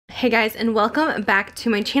Hey guys, and welcome back to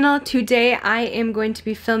my channel. Today I am going to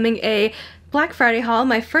be filming a Black Friday haul,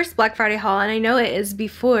 my first Black Friday haul, and I know it is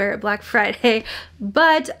before Black Friday,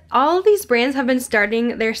 but all of these brands have been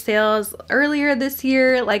starting their sales earlier this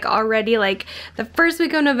year, like already, like the first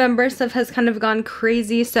week of November, stuff has kind of gone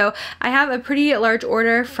crazy. So I have a pretty large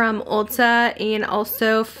order from Ulta and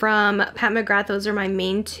also from Mcgrath. Those are my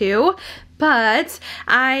main two. But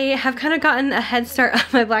I have kind of gotten a head start on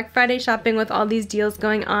my Black Friday shopping with all these deals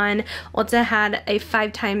going on. Ulta had a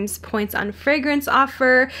 5 times points on fragrance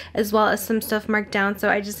offer, as well as some stuff marked down, so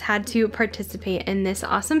I just had to participate in this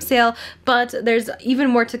awesome sale. But there's even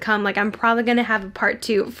more to come. Like, I'm probably gonna have a part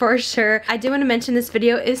 2 for sure. I did want to mention this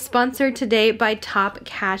video is sponsored today by Top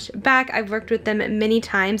Cash Back. I've worked with them many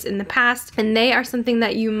times in the past, and they are something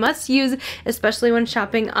that you must use, especially when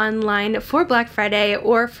shopping online for Black Friday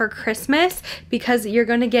or for Christmas, because you're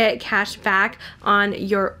going to get cash back on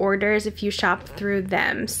your orders if you shop through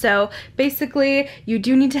them. So basically, you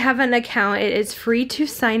do need to have an account. It is free to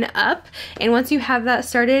sign up, and once you have that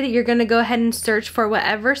started, you're going to go ahead and search for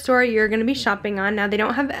whatever store you're going to be shopping on. Now, they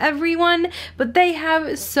don't have everyone, but they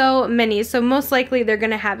have so many, so most likely they're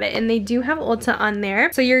going to have it, and they do have Ulta on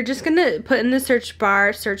there. So you're just going to put in the search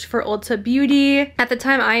bar, search for Ulta Beauty. At the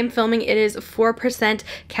time I am filming, it is 4%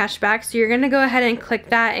 cash back, so you're going to go ahead and click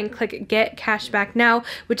that and click Get Cash Back Now,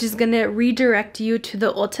 which is going to redirect you to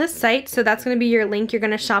the Ulta site. So that's going to be your link you're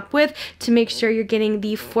going to shop with to make sure you're getting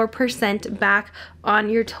the 4% back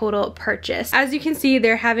on your total purchase. As you can see,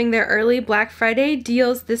 they're having their early Black Friday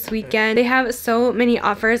deals this weekend. They have so many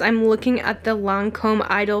offers. I'm looking at the Lancome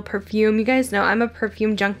Idol perfume. You guys know I'm a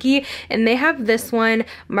perfume junkie, and they have this one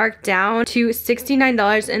marked down to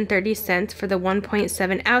 $69.30 for the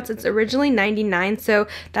 1.7 ounce. It's originally $99, so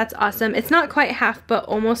that's awesome. It's not quite half, but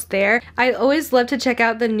almost there. I always love to check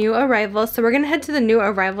out the new arrivals, so we're gonna head to the new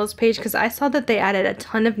arrivals page because I saw that they added a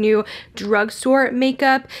ton of new drugstore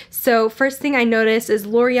makeup. So first thing I noticed is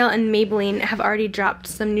L'Oreal and Maybelline have already dropped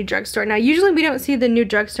some new drugstore. Now, usually we don't see the new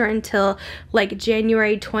drugstore until like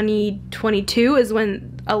January 2022 is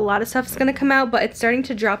when a lot of stuff is going to come out, but it's starting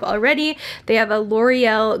to drop already. They have a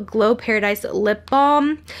L'Oreal Glow Paradise lip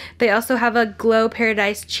balm. They also have a Glow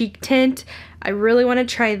Paradise cheek tint. I really want to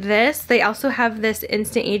try this. They also have this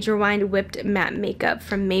Instant Age Rewind Whipped Matte Makeup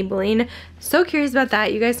from Maybelline. So curious about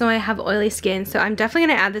that. You guys know I have oily skin, so I'm definitely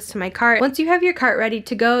going to add this to my cart. Once you have your cart ready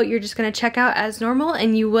to go, you're just going to check out as normal,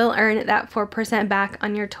 and you will earn that 4% back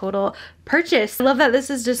on your total purchase. I love that this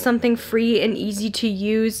is just something free and easy to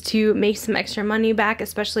use to make some extra money back,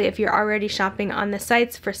 especially if you're already shopping on the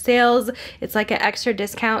sites for sales. It's like an extra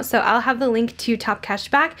discount. So I'll have the link to Top Cash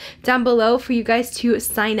Back down below for you guys to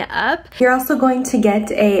sign up. You're also going to get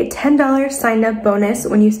a $10 sign up bonus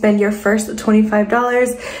when you spend your first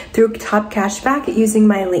 $25 through Top Cash Back using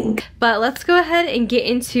my link. But let's go ahead and get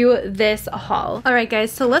into this haul. Alright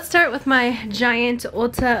guys, so let's start with my giant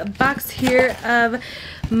Ulta box here of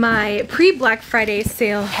my pre-Black Friday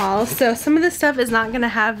sale haul. So some of this stuff is not going to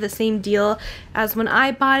have the same deal as when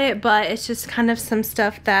I bought it, but it's just kind of some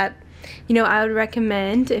stuff that, you know, I would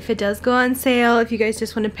recommend if it does go on sale, if you guys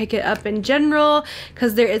just want to pick it up in general,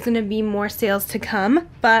 because there is going to be more sales to come.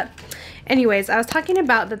 But anyways, I was talking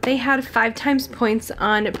about that they had 5 times points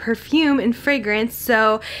on perfume and fragrance,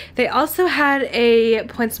 so they also had a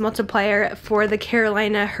points multiplier for the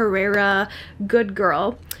Carolina Herrera Good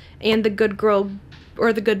Girl and the Good Girl,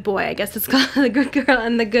 or the Good Boy, I guess it's called, the Good Girl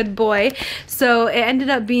and the Good Boy. So it ended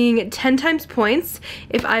up being 10 times points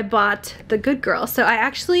if I bought the Good Girl. So I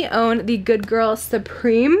actually own the Good Girl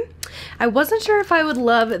Supreme. I wasn't sure if I would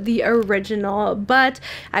love the original, but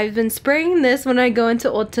I've been spraying this when I go into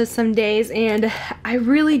Ulta some days, and I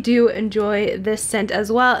really do enjoy this scent as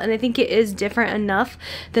well, and I think it is different enough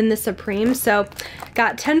than the Supreme. So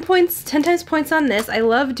got 10 times points on this. I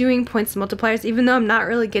love doing points multipliers, even though I'm not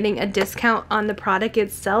really getting a discount on the product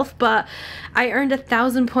itself, but I earned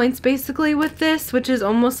 1,000 points basically with this, which is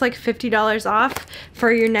almost like $50 off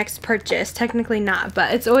for your next purchase. Technically not,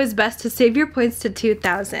 but it's always best to save your points to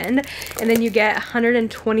 2,000. And then you get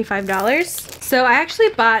 $125. So I actually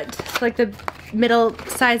bought like the middle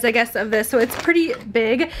size, I guess, of this, so it's pretty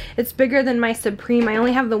big. It's bigger than my Supreme. I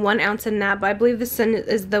only have the 1 ounce in that, but I believe this one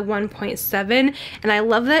is the 1.7, and I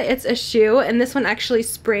love that it's a shoe, and this one actually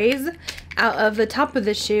sprays out of the top of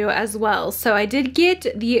the shoe as well. So I did get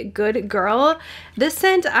the Good Girl. This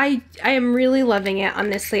scent, I am really loving it,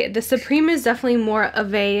 honestly. The Supreme is definitely more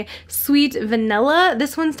of a sweet vanilla.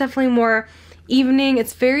 This one's definitely more evening.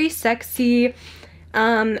 It's very sexy.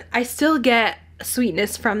 I still get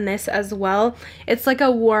sweetness from this as well. It's like a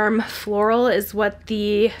warm floral is what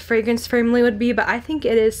the fragrance family would be, but I think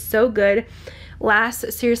it is so good.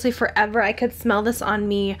 lasts seriously forever. I could smell this on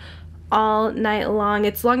me all night long.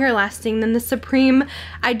 It's longer lasting than the Supreme.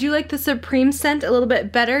 I do like the Supreme scent a little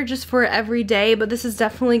bit better just for every day, but this is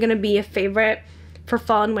definitely going to be a favorite for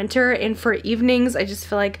fall and winter and for evenings. I just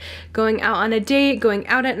feel like going out on a date, going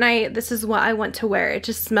out at night, this is what I want to wear. It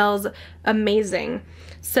just smells amazing.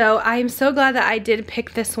 So I'm so glad that I did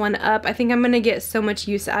pick this one up. I think I'm going to get so much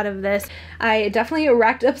use out of this. I definitely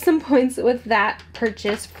racked up some points with that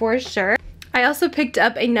purchase for sure. I also picked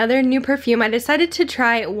up another new perfume. I decided to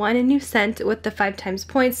try one new scent with the 5 times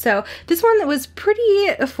points. So this one was pretty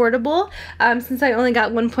affordable since I only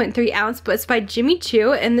got 1.3 ounce, but it's by Jimmy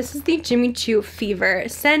Choo, and this is the Jimmy Choo Fever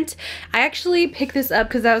scent. I actually picked this up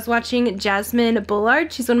because I was watching Jasmine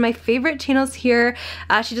Bullard. She's one of my favorite channels here.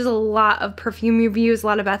 She does a lot of perfume reviews, a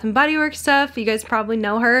lot of Bath & Body Works stuff. You guys probably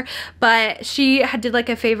know her, but she did like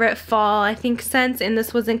a favorite fall, I think, scents, and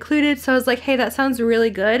this was included. So I was like, hey, that sounds really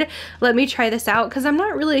good. Let me try this out, because I'm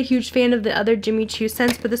not really a huge fan of the other Jimmy Choo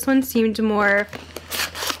scents, but this one seemed more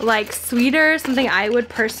like sweeter, something I would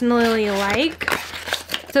personally like.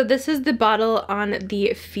 So this is the bottle on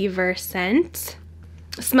the Fever scent.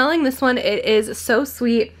 Smelling this one, it is so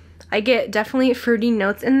sweet. I get definitely fruity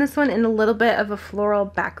notes in this one and a little bit of a floral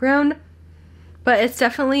background, but it's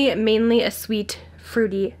definitely mainly a sweet,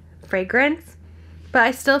 fruity fragrance. But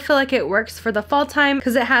I still feel like it works for the fall time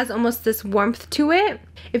because it has almost this warmth to it.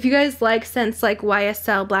 If you guys like scents like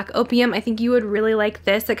YSL Black Opium, I think you would really like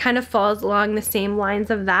this. It kind of falls along the same lines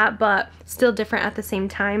of that, but still different at the same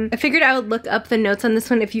time. I figured I would look up the notes on this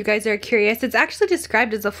one if you guys are curious. It's actually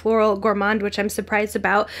described as a floral gourmand, which I'm surprised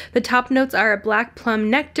about. The top notes are black plum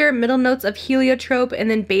nectar, middle notes of heliotrope, and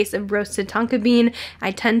then base of roasted tonka bean.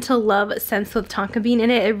 I tend to love scents with tonka bean in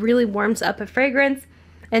it. It really warms up a fragrance.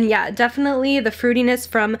 And yeah, definitely the fruitiness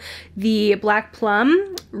from the black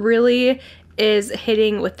plum really is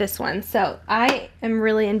hitting with this one. So I am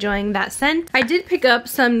really enjoying that scent. I did pick up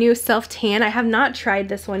some new self-tan. I have not tried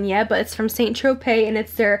this one yet, but it's from Saint Tropez and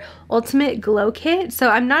it's their Ultimate Glow Kit. So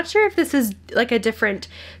I'm not sure if this is like a different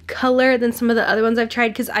color than some of the other ones I've tried,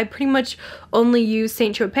 because I pretty much only use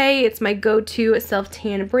Saint Tropez. It's my go-to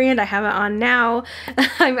self-tan brand. I have it on now.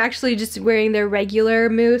 I'm actually just wearing their regular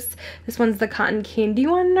mousse. This one's the cotton candy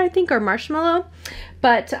one, I think, or marshmallow.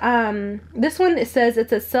 But this one, it says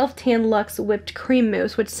it's a self-tan luxe whipped cream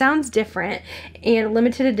mousse, which sounds different, and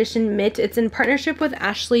limited edition mitt. It's in partnership with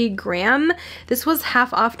Ashley Graham. This was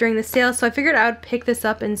half off during the sale, so I figured I would pick this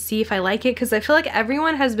up and see if I like it, because I feel like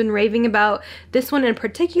everyone has been raving about this one in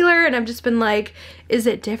particular, and I've just been like, is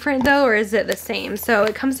it different though, or is it the same? So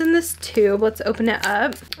it comes in this tube. Let's open it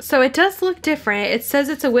up. So it does look different. It says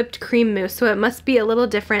it's a whipped cream mousse, so it must be a little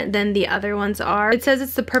different than the other ones are. It says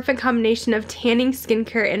it's the perfect combination of tanning,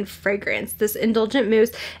 skincare, and fragrance. This indulgent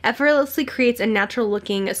mousse effortlessly creates a natural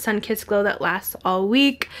looking sun-kissed glow that lasts all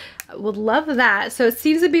week. Would love that. So it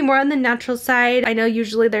seems to be more on the natural side. I know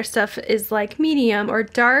usually their stuff is like medium or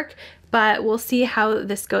dark, but we'll see how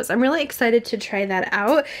this goes. I'm really excited to try that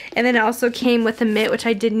out. And then it also came with a mitt, which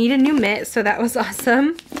I did need a new mitt, so that was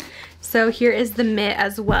awesome. So here is the mitt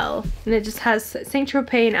as well. And it just has Saint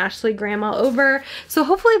Tropez and Ashley Graham all over. So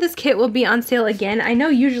hopefully this kit will be on sale again. I know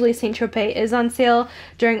usually Saint Tropez is on sale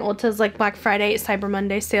during Ulta's like Black Friday, Cyber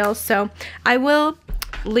Monday sales. So I will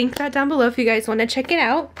link that down below if you guys want to check it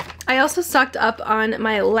out. I also stocked up on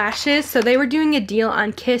my lashes. So they were doing a deal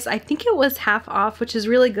on Kiss. I think it was half off, which is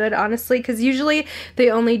really good, honestly, because usually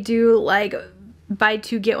they only do like buy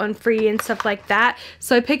 2 get 1 free and stuff like that.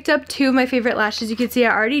 So I picked up 2 of my favorite lashes. You can see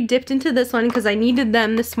I already dipped into this one because I needed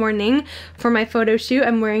them this morning for my photo shoot.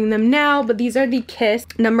 I'm wearing them now, but these are the Kiss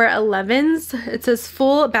number 11s. It says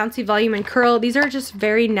full bouncy volume and curl. These are just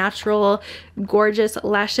very natural, gorgeous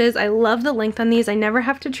lashes. I love the length on these. I never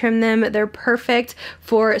have to trim them. They're perfect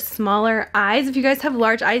for smaller eyes. If you guys have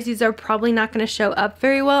large eyes, these are probably not going to show up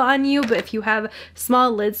very well on you, but if you have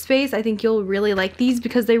small lid space, I think you'll really like these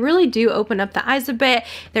because they really do open up the eyes a bit.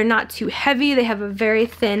 They're not too heavy. They have a very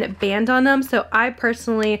thin band on them, so I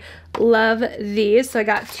personally love these. So I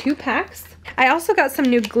got 2 packs. I also got some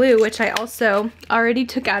new glue, which I also already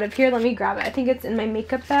took out of here. Let me grab it. I think it's in my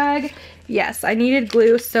makeup bag. Yes, I needed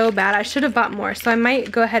glue so bad. I should have bought more, so I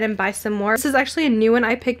might go ahead and buy some more. This is actually a new one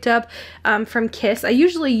I picked up from Kiss. I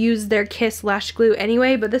usually use their Kiss lash glue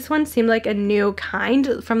anyway, but this one seemed like a new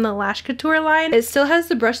kind from the Lash Couture line. It still has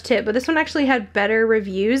the brush tip, but this one actually had better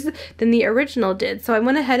reviews than the original did, so I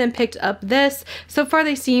went ahead and picked up this. So far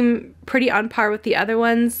they seem pretty on par with the other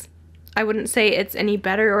ones. I wouldn't say it's any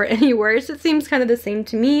better or any worse. It seems kind of the same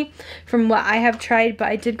to me from what I have tried, but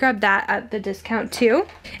I did grab that at the discount too.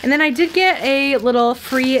 And then I did get a little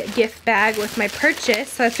free gift bag with my purchase,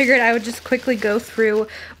 so I figured I would just quickly go through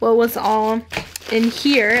what was all in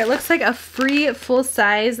here, it looks like a free full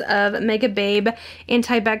size of Mega Babe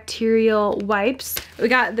antibacterial wipes. We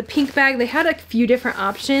got the pink bag. They had a few different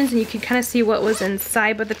options and you could kind of see what was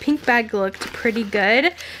inside, but the pink bag looked pretty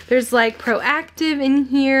good. There's like Proactive in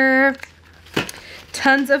here.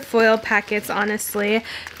 Tons of foil packets, honestly.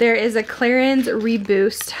 There is a Clarins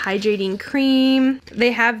Reboost Hydrating Cream.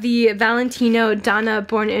 They have the Valentino Donna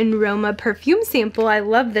Born in Roma perfume sample. I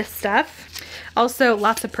love this stuff. Also,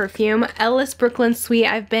 lots of perfume. Ellis Brooklyn Sweet.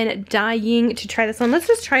 I've been dying to try this one. Let's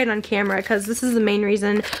just try it on camera because this is the main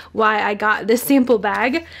reason why I got this sample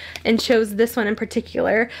bag and chose this one in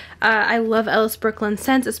particular. I love Ellis Brooklyn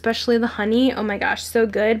scents, especially the honey. Oh my gosh, so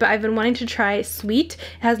good. But I've been wanting to try Sweet. It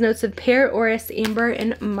has notes of pear, orris, amber,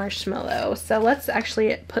 and marshmallow. So let's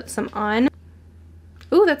actually put some on.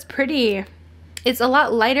 Ooh, that's pretty. It's a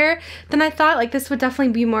lot lighter than I thought. Like, this would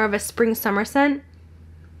definitely be more of a spring summer scent.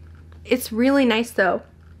 It's really nice though.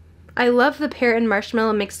 I love the pear and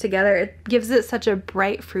marshmallow mixed together. It gives it such a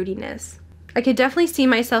bright fruitiness. I could definitely see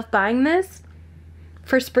myself buying this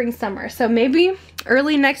for spring summer. So maybe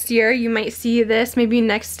early next year you might see this, maybe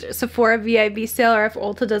next Sephora VIB sale, or if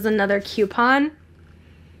Ulta does another coupon,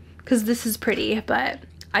 because this is pretty. But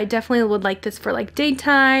I definitely would like this for like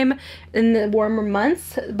daytime in the warmer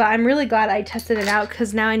months, but I'm really glad I tested it out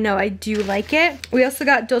because now I know I do like it. We also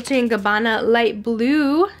got Dolce & Gabbana Light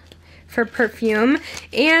Blue for perfume,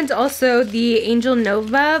 and also the Angel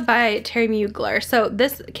Nova by Terry Mugler. So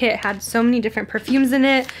this kit had so many different perfumes in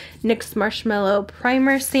it. NYX Marshmallow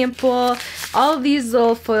Primer sample, all of these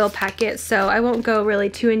little foil packets, so I won't go really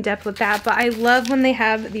too in depth with that, but I love when they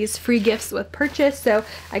have these free gifts with purchase, so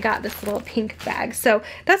I got this little pink bag. So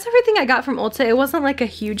that's everything I got from Ulta. It wasn't like a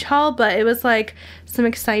huge haul, but it was like some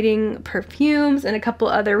exciting perfumes and a couple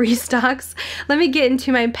other restocks. Let me get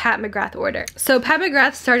into my Pat McGrath order. So Pat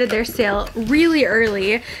McGrath started their sale really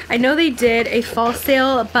early. I know they did a fall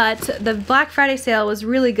sale, but the Black Friday sale was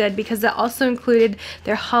really good because it also included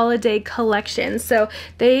their holiday collection. So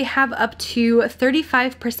they have up to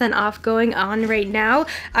 35% off going on right now.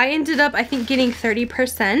 I ended up, I think, getting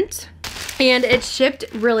 30%. And it shipped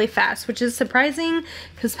really fast, which is surprising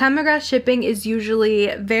because Pat McGrath shipping is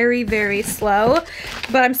usually very, very slow.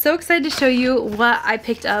 But I'm so excited to show you what I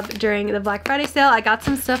picked up during the Black Friday sale. I got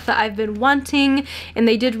some stuff that I've been wanting, and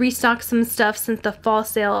they did restock some stuff since the fall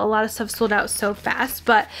sale. A lot of stuff sold out so fast,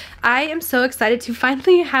 but I am so excited to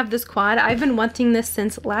finally have this quad. I've been wanting this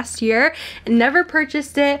since last year and never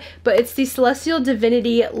purchased it, but it's the Celestial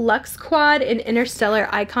Divinity Luxe Quad in Interstellar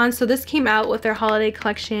Icon. So this came out with their holiday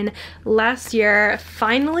collection last year.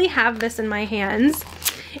 Finally have this in my hands,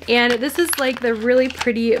 and this is like the really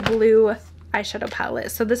pretty blue eyeshadow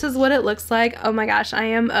palette. So this is what it looks like. Oh my gosh, I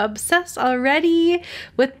am obsessed already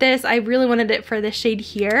with this. I really wanted it for the shade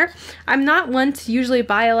here. I'm not one to usually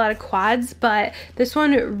buy a lot of quads, but this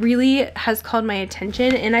one really has called my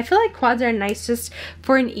attention, and I feel like quads are nice just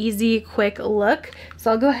for an easy, quick look.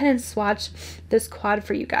 So I'll go ahead and swatch this quad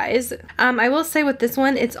for you guys. I will say with this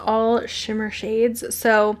one, it's all shimmer shades,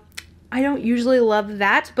 so I don't usually love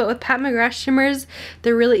that, but with Pat McGrath shimmers,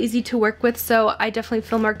 they're really easy to work with, so I definitely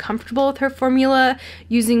feel more comfortable with her formula,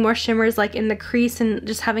 using more shimmers like in the crease and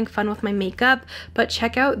just having fun with my makeup. But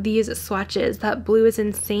check out these swatches. That blue is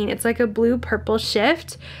insane. It's like a blue-purple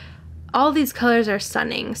shift. All these colors are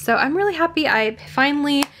stunning, so I'm really happy I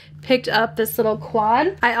finally picked up this little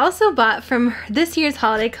quad. I also bought from this year's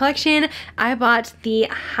holiday collection, I bought the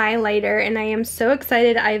highlighter, and I am so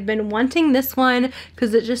excited. I've been wanting this one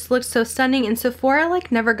because it just looks so stunning, and Sephora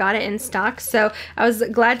like never got it in stock, so I was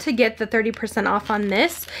glad to get the 30% off on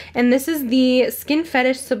this. And this is the Skin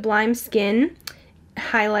Fetish Sublime Skin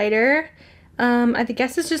highlighter. I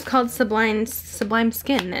guess it's just called Sublime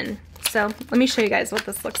Skin then. So let me show you guys what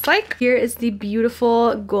this looks like. Here is the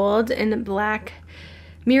beautiful gold and black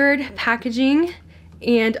mirrored packaging,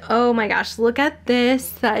 and oh my gosh, look at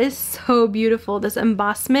this. That is so beautiful. This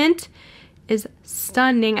embossment is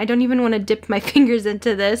stunning. I don't even want to dip my fingers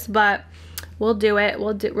into this, but we'll do it.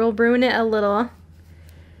 We'll ruin it a little.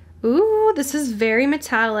 Ooh, this is very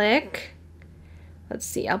metallic. Let's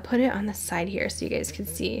see, I'll put it on the side here so you guys can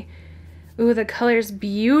see. Ooh, the color is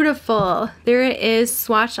beautiful. There it is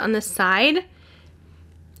swatched on the side.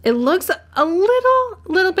 It looks a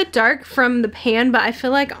little bit dark from the pan, but I feel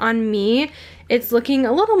like on me, it's looking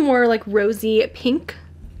a little more like rosy pink.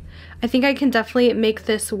 I think I can definitely make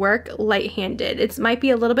this work light-handed. It might be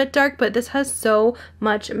a little bit dark, but this has so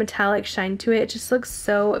much metallic shine to it. It just looks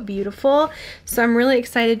so beautiful. So I'm really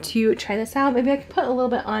excited to try this out. Maybe I can put a little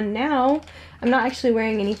bit on now. I'm not actually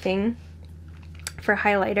wearing anything for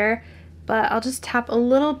highlighter, but I'll just tap a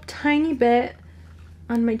little tiny bit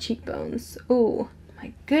on my cheekbones. Ooh.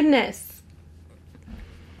 My goodness.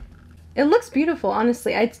 It looks beautiful,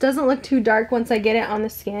 honestly. It doesn't look too dark once I get it on the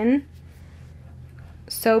skin.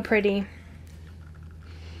 So pretty.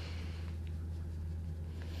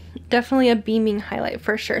 Definitely a beaming highlight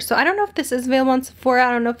for sure. So I don't know if this is available on Sephora.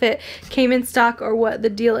 I don't know if it came in stock or what the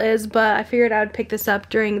deal is, but I figured I would pick this up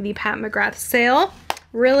during the Pat McGrath sale.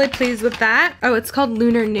 Really pleased with that. Oh, it's called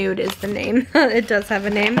Lunar Nude is the name. It does have a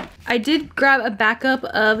name. I did grab a backup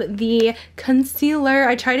of the concealer.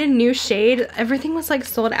 I tried a new shade. Everything was like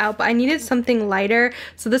sold out, but I needed something lighter.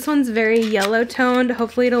 So this one's very yellow toned.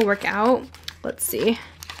 Hopefully it'll work out. Let's see.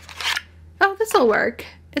 Oh, this will work.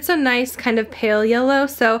 It's a nice kind of pale yellow,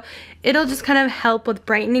 so it'll just kind of help with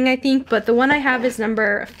brightening, I think. But the one I have is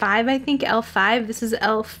number 5, I think, L5. This is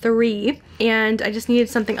L3, and I just needed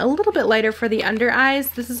something a little bit lighter for the under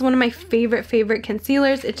eyes. This is one of my favorite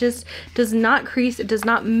concealers. It just does not crease. It does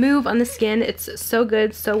not move on the skin. It's so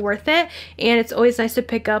good, so worth it, and it's always nice to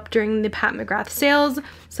pick up during the Pat McGrath sales.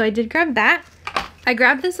 So I did grab that. I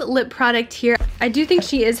grabbed this lip product here. I do think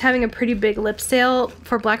she is having a pretty big lip sale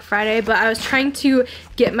for Black Friday, but I was trying to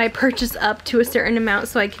get my purchase up to a certain amount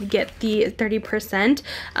so I could get the 30%.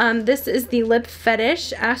 This is the Lip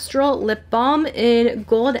Fetish Astral Lip Balm in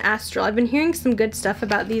Gold Astral. I've been hearing some good stuff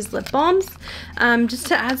about these lip balms. Just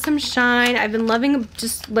to add some shine. I've been loving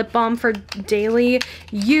just lip balm for daily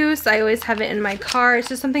use. I always have it in my car. It's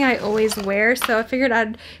just something I always wear, so I figured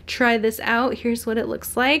I'd try this out. Here's what it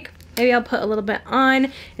looks like. Maybe I'll put a little bit on,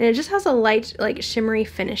 and it just has a light, like, shimmery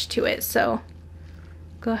finish to it, so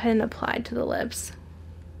go ahead and apply to the lips.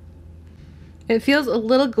 It feels a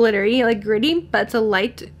little glittery, like gritty, but it's a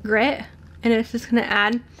light grit, and it's just gonna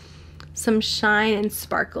add some shine and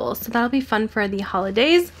sparkle, so that'll be fun for the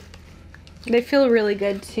holidays. They feel really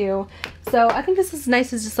good too, so I think this is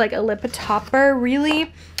nice as just like a lip topper,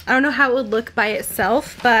 really. I don't know how it would look by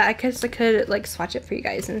itself, but I guess I could like swatch it for you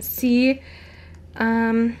guys and see.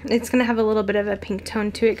 It's gonna have a little bit of a pink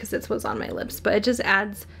tone to it because it's what's on my lips, but it just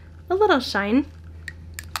adds a little shine.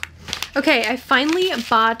 Okay, I finally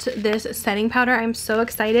bought this setting powder. I'm so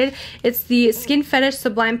excited. It's the Skin Fetish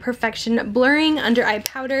Sublime Perfection Blurring Under Eye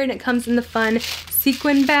Powder, and it comes in the fun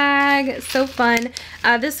sequin bag. So fun.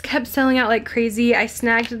 This kept selling out like crazy. I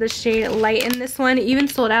snagged the shade Light in this one. It even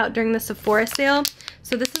sold out during the Sephora sale.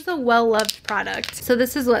 So this is a well-loved product. So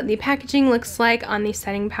this is what the packaging looks like on the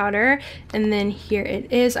setting powder, and then here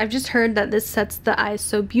it is. I've just heard that this sets the eyes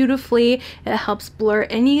so beautifully. It helps blur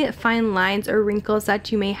any fine lines or wrinkles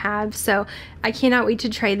that you may have. So I cannot wait to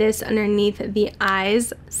try this underneath the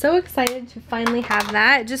eyes. So excited to finally have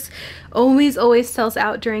that. It just always sells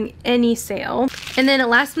out during any sale. And then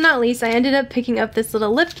last but not least, I ended up picking up this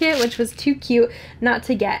little lip kit, which was too cute not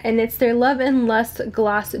to get. And it's their Love and Lust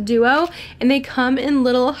Gloss Duo. And they come in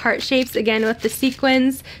little heart shapes, again, with the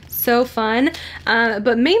sequins. So fun.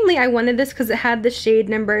 But mainly I wanted this because it had the shade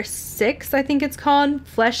number 6, I think it's called,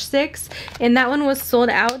 Flesh 6, and that one was sold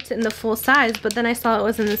out in the full size, but then I saw it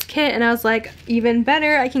was in this kit and I was like, even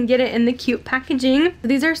better, I can get it in the cute packaging.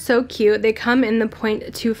 These are so cute. They come in the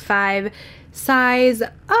 0.25 size.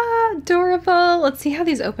 Adorable. Let's see how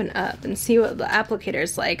these open up and see what the applicator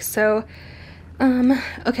is like. So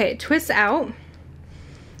okay, it twists out.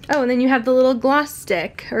 Oh, and then you have the little gloss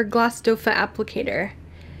stick or gloss dofa applicator.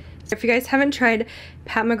 If you guys haven't tried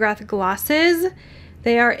Pat McGrath glosses,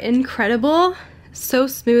 they are incredible. So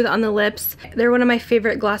smooth on the lips. They're one of my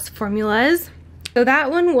favorite gloss formulas. So that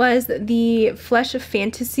one was the Flesh of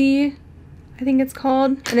Fantasy, I think it's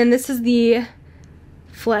called. And then this is the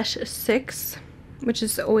Flesh 6, which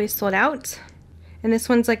is always sold out. And this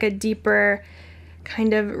one's like a deeper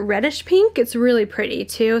kind of reddish pink. It's really pretty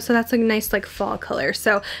too, so that's a nice like fall color.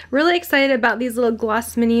 So really excited about these little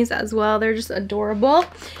gloss minis as well. They're just adorable.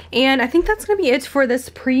 And I think that's gonna be it for this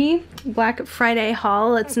pre-Black Friday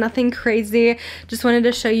haul. It's nothing crazy. Just wanted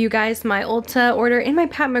to show you guys my Ulta order and my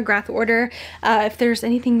Pat McGrath order. If there's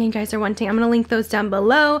anything you guys are wanting, I'm gonna link those down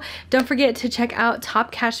below. Don't forget to check out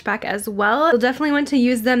Top Cashback as well. You'll definitely want to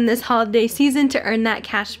use them this holiday season to earn that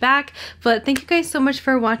cash back. But thank you guys so much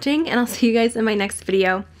for watching, and I'll see you guys in my next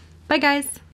video. Bye guys!